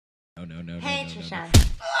Hey, Trisha.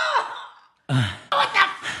 What the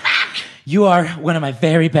fuck? You are one of my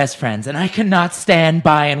very best friends, and I cannot stand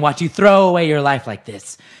by and watch you throw away your life like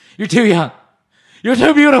this. You're too young. You're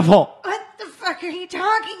too beautiful. What the fuck are you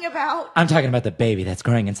talking about? I'm talking about the baby that's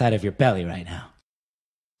growing inside of your belly right now.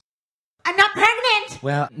 I'm not pregnant!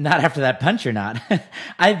 Well, not after that punch, you're not.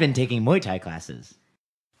 I've been taking Muay Thai classes.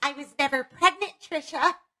 I was never pregnant,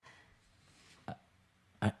 Trisha.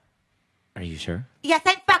 Are you sure? Yes,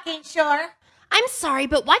 I'm fucking sure. I'm sorry,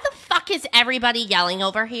 but why the fuck is everybody yelling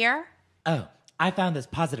over here? Oh, I found this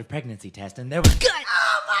positive pregnancy test and there was... Good.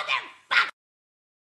 Oh, motherfucker!